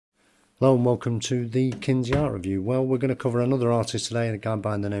Hello and welcome to the Kinsey Art Review. Well, we're going to cover another artist today, a guy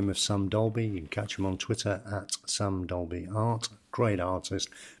by the name of Sam Dalby. You can catch him on Twitter at Sam Dalby Art. Great artist,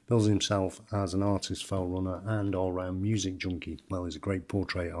 bills himself as an artist, file runner and all-round music junkie. Well, he's a great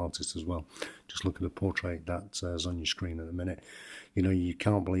portrait artist as well. Just look at the portrait that's on your screen at the minute. You know, you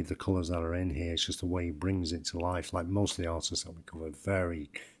can't believe the colours that are in here. It's just the way he brings it to life. Like most of the artists that we cover, very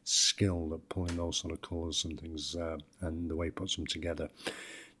skilled at pulling those sort of colours and things and the way he puts them together.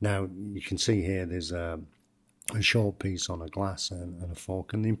 Now, you can see here there's a short piece on a glass and a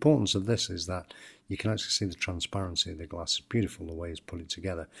fork, and the importance of this is that you can actually see the transparency of the glass. It's beautiful the way he's put it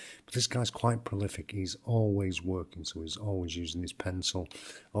together. But this guy's quite prolific. He's always working, so he's always using his pencil,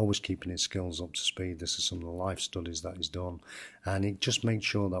 always keeping his skills up to speed. This is some of the life studies that he's done, and it just makes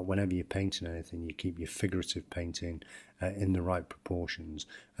sure that whenever you're painting anything, you keep your figurative painting in the right proportions.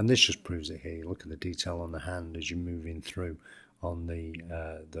 And this just proves it here. You look at the detail on the hand as you're moving through on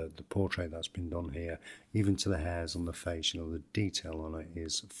the portrait that's been done here, even to the hairs on the face. You know, the detail on it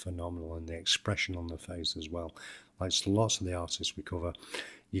is phenomenal, and the expression on the face as well. Like lots of the artists we cover,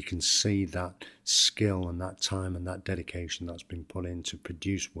 you can see that skill and that time and that dedication that's been put in to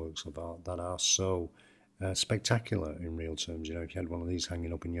produce works of art that are so spectacular in real terms. You know, if you had one of these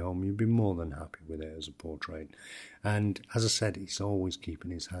hanging up in your home, you'd be more than happy with it as a portrait. And as I said, he's always keeping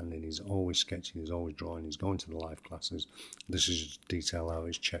his hand in, he's always sketching, he's always drawing, he's going to the life classes. This is just detail out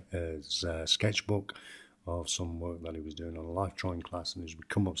his sketchbook of some work that he was doing on a life drawing class. And as we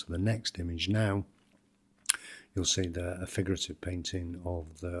come up to the next image now, you'll see a figurative painting of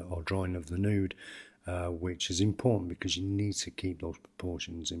or drawing of the nude, which is important because you need to keep those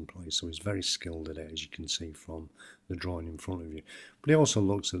proportions in place. So he's very skilled at it, as you can see from the drawing in front of you. But he also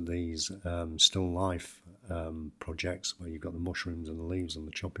looks at these still life projects where you've got the mushrooms and the leaves on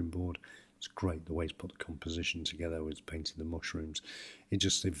the chopping board. It's great the way he's put the composition together with painting the mushrooms. It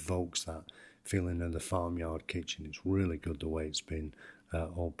just evokes that feeling of the farmyard kitchen. It's really good the way it's been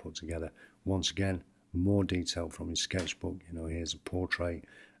all put together. Once again, more detail from his sketchbook. You know, here's a portrait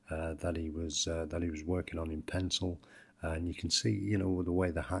that he was working on in pencil, and you can see, you know, the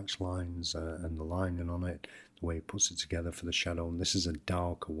way the hatch lines and the lining on it, the way he puts it together for the shadow. And this is a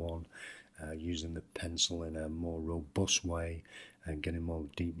darker one, using the pencil in a more robust way and getting more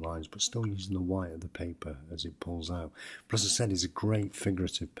deep lines, but still using the white of the paper as it pulls out. But as I said, he's a great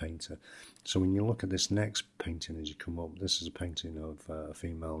figurative painter. So when you look at this next painting as you come up, this is a painting of a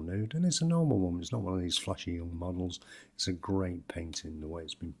female nude, and it's a normal woman. It's not one of these flashy young models. It's a great painting. The way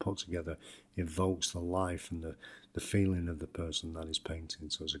it's been put together evokes the life and the feeling of the person that is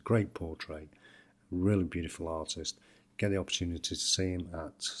painting. So it's a great portrait, really beautiful artist. Get the opportunity to see him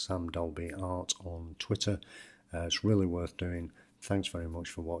at Sam Dalby Art on Twitter. It's really worth doing. Thanks very much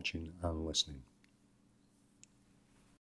for watching and listening.